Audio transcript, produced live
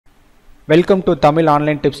Welcome to Tamil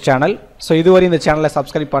online tips channel. So இதுவரை இந்த சேனலை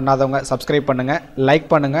சப்ஸ்கிரைப் பண்ணாதவங்க சப்ஸ்கிரைப் பண்ணுங்கள், லைக்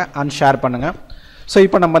பண்ணுங்கள் அண்ட் ஷேர் பண்ணுங்கள். ஸோ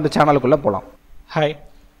இப்போ நம்ம இந்த சேனலுக்குள்ளே போகலாம். ஹாய்.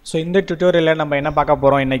 ஸோ இந்த டியூட்டோரியலில் நம்ம என்ன பார்க்க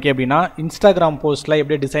போகிறோம் இன்றைக்கி அப்படின்னா, இன்ஸ்டாகிராம் போஸ்ட்டில்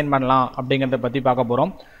எப்படி டிசைன் பண்ணலாம் அப்படிங்கிறத பற்றி பார்க்க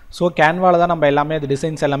போகிறோம். ஸோ கேன்வாவில் தான் நம்ம எல்லாமே அது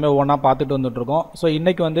டிசைன்ஸ் எல்லாமே ஒவ்வொன்றா பார்த்துட்டு வந்துட்டுருக்கோம். ஸோ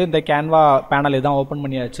இன்றைக்கி வந்து இந்த கேன்வா பேனல் இதான் ஓப்பன்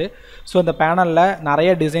பண்ணியாச்சு. ஸோ இந்த பேனலில்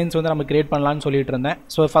நிறைய டிசைன்ஸ் வந்து நம்ம கிரியேட் பண்ணலான்னு சொல்லிட்டு இருந்தேன்.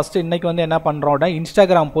 ஸோ ஃபஸ்ட்டு இன்றைக்கி வந்து என்ன பண்ணுறோம்னா,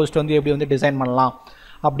 இன்ஸ்டாகிராம் போஸ்ட் வந்து எப்படி வந்து டிசைன் பண்ணலாம்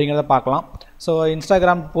அப்படிங்கிறத பார்க்கலாம். ஸோ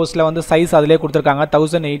இன்ஸ்டாகிராம் போஸ்ட்டில் வந்து சைஸ் அதிலே கொடுத்துருக்காங்க,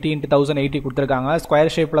 1080 x 1080 கொடுத்துருக்காங்க.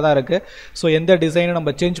 ஸ்கொயர் ஷேப்பில் தான் இருக்குது. ஸோ எந்த டிசைனும்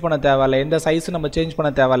நம்ம சேஞ்ச் பண்ண தேவையில்லை, எந்த சைஸும் நம்ம சேஞ்ச் பண்ண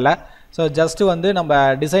தேவையில்லை. ஸோ ஜஸ்ட்டு வந்து நம்ம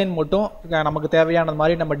டிசைன் மட்டும் நமக்கு தேவையானது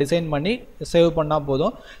மாதிரி நம்ம டிசைன் பண்ணி சேவ் பண்ணால்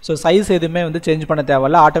போதும். ஸோ சைஸ் எதுவுமே வந்து சேஞ்ச் பண்ண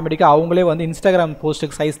தேவையில்லை. ஆட்டோமேட்டிக்காக அவங்களே வந்து இன்ஸ்டாகிராம்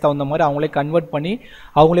போஸ்ட்டுக்கு சைஸ் தகுந்த மாதிரி அவங்களே கன்வெர்ட் பண்ணி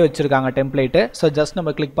அவங்களே வச்சுருக்காங்க டெம்ப்ளேட்டு. ஸோ ஜஸ்ட்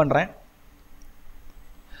நம்ம கிளிக் பண்ணுறேன்.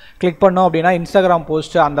 கிளிக் பண்ணோம் அப்படின்னா இன்ஸ்டாகிராம்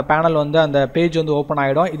போஸ்ட் அந்த பேனல் வந்து அந்த பேஜ் வந்து ஓப்பன்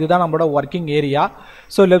ஆகிடும். இதுதான் நம்மளோட working area.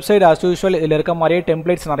 So left side as usual இதில் இருக்க மாதிரியே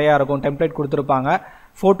டெம்ப்ளேட்ஸ் நிறையா இருக்கும். டெம்ப்ளேட் கொடுத்துருப்பாங்க.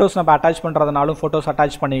 ஃபோட்டோஸ் நம்ம அட்டாச் பண்ணுறதுனாலும் ஃபோட்டோஸ்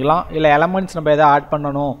அட்டாச் பண்ணிக்கலாம், இல்லை எலமெண்ட்ஸ் நம்ம எதாவது ஆட்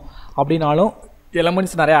பண்ணணும் அப்படின்னாலும்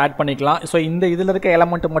எலமெண்ட்ஸ் நிறையா ஆட் பண்ணிக்கலாம். ஸோ இந்த இதில் இருக்க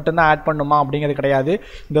எலமெண்ட் மட்டும்தான் ஆட் பண்ணுமா அப்படிங்கிறது கிடையாது.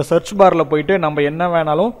 இந்த சர்ச் பாரில் போயிட்டு நம்ம என்ன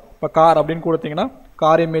வேணாலும், இப்போ கார் அப்படின்னு கொடுத்தீங்கன்னா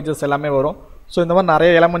கார் இமேஜஸ் எல்லாமே வரும். ஸோ இந்த மாதிரி நிறைய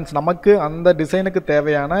எலமெண்ட்ஸ் நமக்கு அந்த டிசைனுக்கு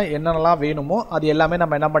தேவையான என்னென்னலாம் வேணுமோ அது எல்லாமே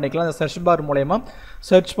நம்ம என்ன பண்ணிக்கலாம், இந்த சர்ச் பார் மூலயமா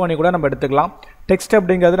சர்ச் பண்ணி கூட நம்ம எடுத்துக்கலாம். டெக்ஸ்ட்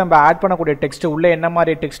அப்படிங்கிறது நம்ம ஆட் பண்ணக்கூடிய டெக்ஸ்ட், உள்ளே என்ன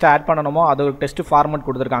மாதிரி டெக்ஸ்ட் ஆட் பண்ணணுமோ அது ஒரு டெக்ஸ்ட் ஃபார்மேட்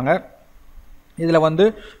கொடுத்துருக்காங்க. இதில் வந்து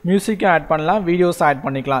மியூசிக்கும் ஆட் பண்ணலாம், வீடியோஸும் ஆட்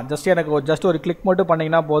பண்ணிக்கலாம். ஜஸ்ட் ஒரு கிளிக் மட்டும்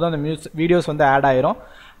பண்ணிங்கன்னா போதும், அந்த வீடியோஸ் வந்து ஆட் ஆயிரும்.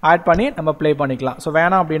 ஆட் பண்ணி நம்ம ப்ளே பண்ணிக்கலாம். ஸோ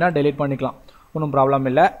வேணாம் அப்படின்னா டெலீட் பண்ணிக்கலாம், ஒன்றும் ப்ராப்ளம்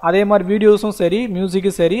இல்லை. அதே மாதிரி வீடியோஸும் சரி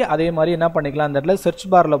மியூசிக்கும் சரி அதே மாதிரி என்ன பண்ணிக்கலாம், அந்த இடத்துல சர்ச்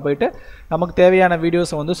பாரில் போய்ட்டு நமக்கு தேவையான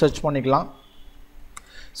வீடியோஸை வந்து சர்ச் பண்ணிக்கலாம்.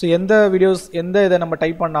 ஸோ எந்த வீடியோஸ் எந்த இதை நம்ம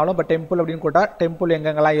டைப் பண்ணாலும், இப்போ டெம்பிள் அப்படின்னு போட்டால் டெம்பிள்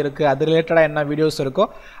எங்கெங்கெல்லாம் இருக்குது, அது ரிலேட்டடாக என்ன வீடியோஸ் இருக்கோ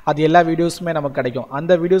அது எல்லா வீடியோஸுமே நமக்கு கிடைக்கும்.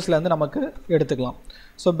 அந்த வீடியோஸ்லேருந்து நமக்கு எடுத்துக்கலாம்.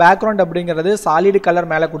 ஸோ பேக்ரவுண்ட் அப்படிங்கிறது சாலிடு கலர்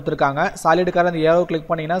மேலே கொடுத்துருக்காங்க. சாலிடு கலர் அந்த ஏரோ கிளிக்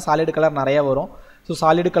பண்ணிங்கன்னா சாலிடு கலர் நிறைய வரும். ஸோ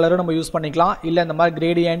சாலிடு கலரும் நம்ம யூஸ் பண்ணிக்கலாம், இல்லை இந்த மாதிரி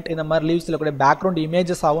கிரேடியன்ட் இந்த மாதிரி லீவ்ஸில் கூட பேக்ரவுண்ட்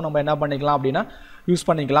இமேஜஸாகவும் நம்ம என்ன பண்ணிக்கலாம் அப்படின்னா யூஸ்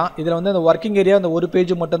பண்ணிக்கலாம். இதில் வந்து அந்த ஒர்க்கிங் ஏரியா அந்த ஒரு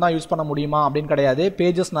பேஜ் மட்டும் தான் யூஸ் பண்ண முடியுமா அப்படின்னு கிடையாது,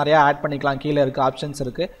 பேஜஸ் நிறையா ஆட் பண்ணிக்கலாம். கீழே இருக்குது ஆப்ஷன்ஸ்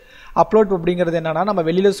இருக்குது. அப்லோட் அப்படிங்கிறது என்னென்னா, நம்ம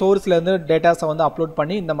வெளியில் சோர்ஸ்லேருந்து டேட்டாஸை வந்து அப்லோட்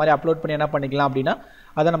பண்ணி இந்த மாதிரி அப்லோட் பண்ணி என்ன பண்ணிக்கலாம் அப்படின்னா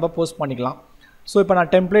அதை நம்ம போஸ்ட் பண்ணிக்கலாம். ஸோ இப்போ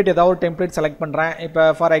நான் டெம்ப்ளேட் ஏதாவது ஒரு டெம்ப்ளேட் செலக்ட் பண்ணுறேன். இப்போ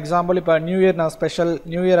ஃபார் எக்ஸாம்பிள் இப்போ நியூ இயர் நான் ஸ்பெஷல்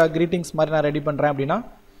நியூ இயர் க்ரீட்டிங்ஸ் மாதிரி நான் ரெடி பண்ணுறேன் அப்படின்னா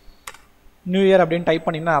நியூ இயர் அப்படின்னு டைப்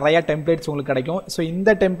பண்ணிங்கன்னா நிறையா டெம்ப்ளேட்ஸ் உங்களுக்கு கிடைக்கும். ஸோ இந்த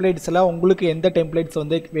டெம்ப்ளேட்ஸில் உங்களுக்கு எந்த டெம்ப்ளேட்ஸ்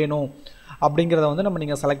வந்து வேணும் அப்படிங்கிறத வந்து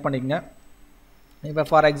நீங்கள் செலக்ட் பண்ணிக்கங்க. இப்போ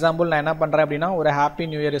ஃபார் எக்ஸாம்பிள் நான் என்ன பண்ணுறேன் அப்படின்னா ஒரு ஹாப்பி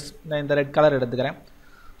நியூ இயர் நான் இந்த ரெட் கலர் எடுத்துக்கிறேன்.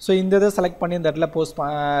 ஸோ இந்த இதை செலக்ட் பண்ணி இந்த இடத்துல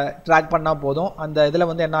ட்ராக் பண்ணால் போதும், அந்த இதில்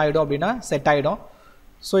வந்து என்ன ஆகிடும் அப்படின்னா செட் ஆகிடும்.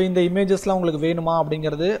 ஸோ இந்த இமேஜஸ்லாம் உங்களுக்கு வேணுமா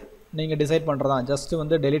அப்படிங்கிறது நீங்கள் டிசைட் பண்ணுறது தான். ஜஸ்ட்டு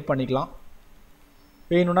வந்து டெலீட் பண்ணிக்கலாம்,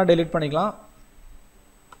 வேணும்னா டெலீட் பண்ணிக்கலாம்.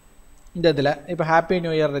 இந்த இதில் இப்போ ஹாப்பி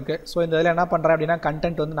நியூ இயர் இருக்குது. ஸோ இந்த இதில் என்ன பண்ணுறேன் அப்படின்னா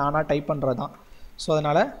கண்டென்ட் வந்து நானாக டைப் பண்ணுறது தான். ஸோ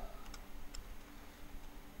அதனால்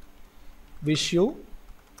wish you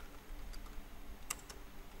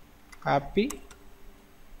happy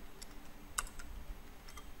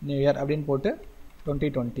new year அப்படின்னு போட்டு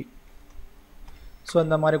 2020 ஸோ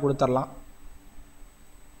இந்த மாதிரி கொடுத்துடலாம்.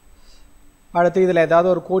 அடுத்து இதில் ஏதாவது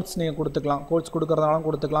ஒரு கோட்ஸ் நீங்கள் கொடுத்துக்கலாம், கோட்ஸ் கொடுக்குறதுனாலும்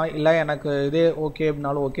கொடுத்துக்கலாம், இல்லை எனக்கு இதே ஓகே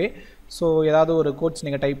அப்படின்னாலும் ஓகே. ஸோ ஏதாவது ஒரு கோட்ஸ்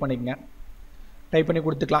நீங்கள் டைப் பண்ணிக்கங்க, டைப் பண்ணி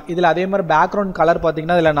கொடுத்துக்கலாம். இதில் அதே மாதிரி பேக்ரவுண்ட் கலர்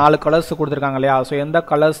பார்த்தீங்கன்னா இதில் 4 கலர்ஸ் கொடுத்துருக்காங்க இல்லையா. ஸோ எந்த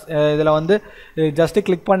கலர்ஸ் இதில் வந்து ஜஸ்ட்டு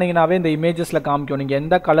கிளிக் பண்ணிங்கனாவே இந்த இமேஜஸில் காமிக்கும் நீங்கள்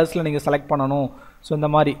எந்த கலர்ஸில் நீங்கள் செலக்ட் பண்ணணும். ஸோ இந்த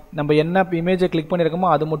மாதிரி நம்ம என்ன இமேஜை கிளிக் பண்ணியிருக்கோமோ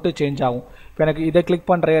அது மட்டும் சேஞ்ச் ஆகும். இப்போ எனக்கு இதை கிளிக்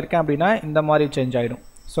இருக்கேன் அப்படின்னா இந்த மாதிரி சேஞ்ச் ஆகிடும்.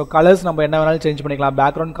 ஸோ கலர்ஸ் நம்ம என்ன வேணாலும் சேஞ்ச் பண்ணிக்கலாம்.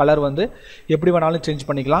 பேக்ரவுண்ட் கலர் வந்து எப்படி வேணாலும் சேஞ்ச்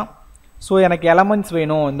பண்ணிக்கலாம். ஸோ எனக்கு எலமெண்ட்ஸ்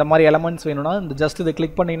வேணும், இந்த மாதிரி எலமெண்ட்ஸ் வேணும்னா இந்த ஜஸ்ட் இதை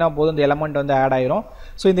கிளிக் பண்ணிங்கன்னா போதும், இந்த எலமெண்ட் வந்து ஆட் ஆயிரும்.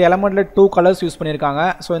 ஸோ இந்த எலமெண்ட்டில் 2 கலர்ஸ் யூஸ் பண்ணியிருக்காங்க.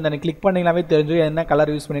 ஸோ இந்த கிளிக் பண்ணிங்கனாவே தெரிஞ்சு என்ன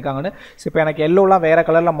கலர் யூஸ் பண்ணியிருக்காங்கன்னு. ஸோ இப்போ எனக்கு எல்லோலாம் வேறு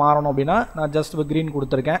கலரில் மாறணும் அப்படின்னா நான் ஜஸ்ட் க்ரீன்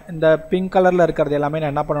கொடுத்துருக்கேன். இந்த பிங்க் கலரில் இருக்கிறது எல்லாமே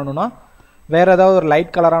நான் என்ன பண்ணணும்னா வேறு ஏதாவது ஒரு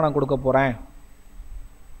லைட் கலராக நான் கொடுக்க போகிறேன்.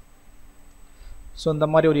 ஸோ இந்த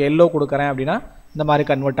மாதிரி ஒரு எல்லோ கொடுக்குறேன் அப்படின்னா இந்த மாதிரி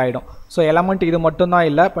கன்வெர்ட் ஆகிடும். ஸோ எலமெண்ட் இது மட்டும்தான்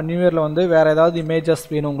இல்லை, இப்போ நியூ இயரில் வந்து வேறு ஏதாவது இமேஜஸ்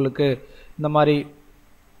வேணும் உங்களுக்கு, இந்த மாதிரி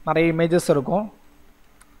நிறைய இமேஜஸ் இருக்கும்.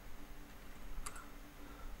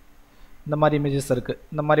 இந்த மாதிரி இமேஜஸ் இருக்குது.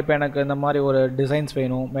 இந்த மாதிரி இப்போ எனக்கு இந்த மாதிரி ஒரு டிசைன்ஸ்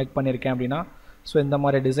வேணும் மேக் பண்ணியிருக்கேன் அப்படின்னா ஸோ இந்த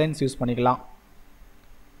மாதிரி டிசைன்ஸ் யூஸ் பண்ணிக்கலாம்.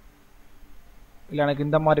 இல்லை எனக்கு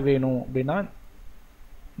இந்த மாதிரி வேணும் அப்படின்னா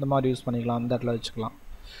இந்த மாதிரி யூஸ் பண்ணிக்கலாம், அந்த இடத்துல வச்சுக்கலாம்.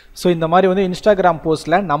 ஸோ இந்த மாதிரி வந்து இன்ஸ்டாகிராம்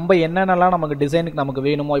போஸ்ட்டில் நம்ம என்னென்னலாம் நமக்கு டிசைனுக்கு நமக்கு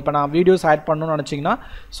வேணுமோ, இப்போ நான் வீடியோஸ் ஆட் பண்ணணும்னு நினச்சிங்கன்னா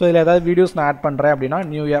ஸோ இதில் ஏதாவது வீடியோஸ் நான் ஆட் பண்ணுறேன் அப்படின்னா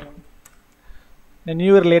நியூ இயர்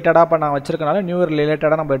ரிலேட்டடாக இப்போ நான் வச்சுருக்கனால நியூ இயர்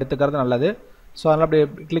ரிலேட்டடாக நம்ம எடுத்துக்கிறது நல்லது. ஸோ அதனால் அப்படி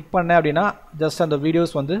கிளிக் பண்ணேன் அப்படின்னா ஜஸ்ட் அந்த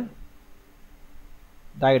வீடியோஸ் வந்து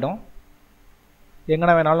இதாகிடும்.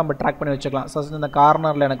 எங்கே வேணாலும் நம்ம ட்ராக் பண்ணி வச்சுக்கலாம். சப்போஸ் இந்த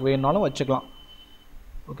கார்னரில் எனக்கு வேணுனாலும் வச்சுக்கலாம்.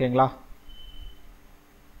 ஓகேங்களா?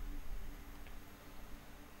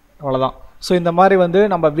 அவ்வளோதான். ஸோ இந்த மாதிரி வந்து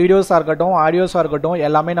நம்ம வீடியோஸாக இருக்கட்டும், ஆடியோஸாக இருக்கட்டும்,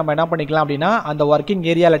 எல்லாமே நம்ம என்ன பண்ணிக்கலாம் அப்படின்னா அந்த ஒர்க்கிங்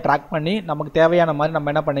ஏரியாவில் ட்ராக் பண்ணி நமக்கு தேவையான மாதிரி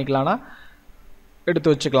நம்ம என்ன பண்ணிக்கலாம்னா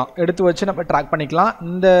எடுத்து வச்சுக்கலாம். எடுத்து வச்சு நம்ம ட்ராக் பண்ணிக்கலாம்.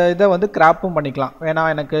 இந்த இதை வந்து கிராப்பும் பண்ணிக்கலாம். வேணா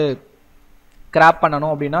எனக்கு கிராப்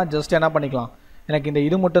பண்ணணும் அப்படின்னா ஜஸ்ட் என்ன பண்ணிக்கலாம், எனக்கு இந்த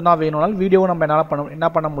இது மட்டும் தான் வேணும்னாலும் வீடியோவும் நம்ம என்ன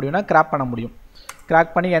பண்ண முடியும்னா கிராப் பண்ண முடியும்.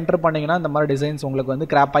 கிராக் பண்ணி என்டர் பண்ணிங்கன்னா இந்த மாதிரி டிசைன்ஸ் உங்களுக்கு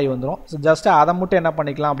வந்து கிராப் ஆகி வந்துடும். ஸோ ஜஸ்ட் அதை மட்டும் என்ன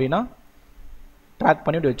பண்ணிக்கலாம் அப்படின்னா ட்ராக்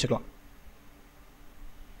பண்ணி இப்படி வச்சுக்கலாம்.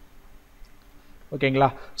 ஓகேங்களா?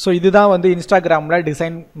 ஸோ இதுதான் வந்து இன்ஸ்டாகிராமில்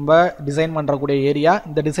டிசைன் பண்ணுறக்கூடிய ஏரியா.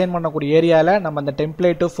 இந்த டிசைன் பண்ணக்கூடிய ஏரியாவில் நம்ம இந்த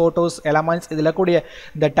டெம்ப்ளேட்டு, ஃபோட்டோஸ், எலமெண்ட்ஸ் இதில் கூடிய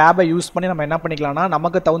இந்த டேபை யூஸ் பண்ணி நம்ம என்ன பண்ணிக்கலாம்னா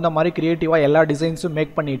நமக்கு தகுந்த மாதிரி க்ரியேட்டிவாக எல்லா டிசைன்ஸும்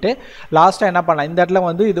மேக் பண்ணிவிட்டு லாஸ்ட்டாக என்ன பண்ணலாம், இந்த இடத்துல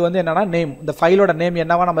வந்து இது வந்து என்னென்னா நேம், இந்த ஃபைலோட நேம்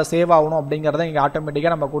என்னவா நம்ம சேவ் ஆகணும் அப்படிங்கிறத இங்கே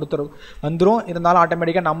ஆட்டோமேட்டிக்காக நம்ம வந்துடும். இருந்தாலும்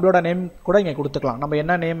ஆட்டோமேட்டிக்காக நம்மளோட நேம் கூட இங்கே கொடுத்துக்கலாம். நம்ம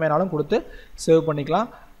என்ன நேம் வேணாலும் கொடுத்து சேவ் பண்ணிக்கலாம்.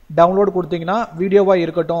 டவுன்லோட் கொடுத்தீங்கன்னா வீடியோவாக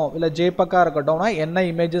இருக்கட்டும் இல்லை ஜேபக்காக இருக்கட்டும்னா என்ன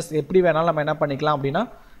இமேஜஸ் எப்படி வேணாலும் நம்ம என்ன பண்ணிக்கலாம் அப்படின்னா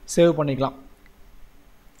சேவ் பண்ணிக்கலாம்.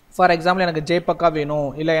 ஃபார் எக்ஸாம்பிள் எனக்கு ஜேபக்கா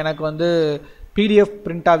வேணும் இல்லை எனக்கு வந்து பிடிஎஃப்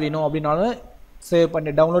பிரிண்ட்டாக வேணும் அப்படின்னாலும் சேவ்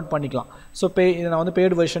பண்ணி டவுன்லோட் பண்ணிக்கலாம். ஸோ இது நான் வந்து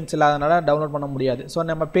பெய்டு வெர்ஷன்ஸ் இல்லாதனால டவுன்லோட் பண்ண முடியாது. ஸோ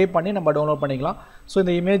நம்ம பே பண்ணி நம்ம டவுன்லோட் பண்ணிக்கலாம். ஸோ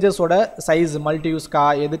இந்த இமேஜஸோட சைஸ் மல்டி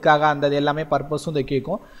எதுக்காக அந்த எல்லாமே பர்பஸும் இதை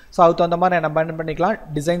கேட்கும். ஸோ அதுக்கு தகுந்த மாதிரி நம்ம என்ன பண்ணிக்கலாம்,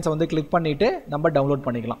 டிசைன்ஸை வந்து கிளிக் பண்ணிவிட்டு நம்ம டவுன்லோட்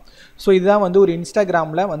பண்ணிக்கலாம். ஸோ இதுதான் வந்து ஒரு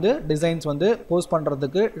இன்ஸ்டாகிராமில் வந்து டிசைன்ஸ் வந்து போஸ்ட்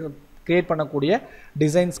பண்ணுறதுக்கு கிரியேட் பண்ணக்கூடிய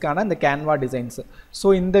டிசைன்ஸ்க்கான இந்த கேன்வா டிசைன்ஸ். ஸோ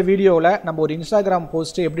இந்த வீடியோவில் நம்ம ஒரு இன்ஸ்டாகிராம்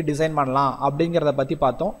போஸ்ட்டு எப்படி டிசைன் பண்ணலாம் அப்படிங்கிறத பற்றி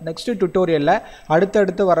பார்த்தோம். நெக்ஸ்ட்டு டுட்டோரியலில்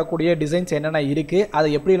அடுத்தடுத்து வரக்கூடிய டிசைன்ஸ் என்னென்ன இருக்குது, அதை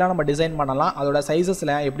எப்படிலாம் நம்ம டிசைன் பண்ணலாம், அதோட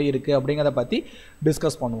சைஸஸ்லாம் எப்படி இருக்குது அப்படிங்கிறத பற்றி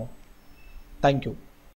டிஸ்கஸ் பண்ணுவோம். தேங்க்யூ.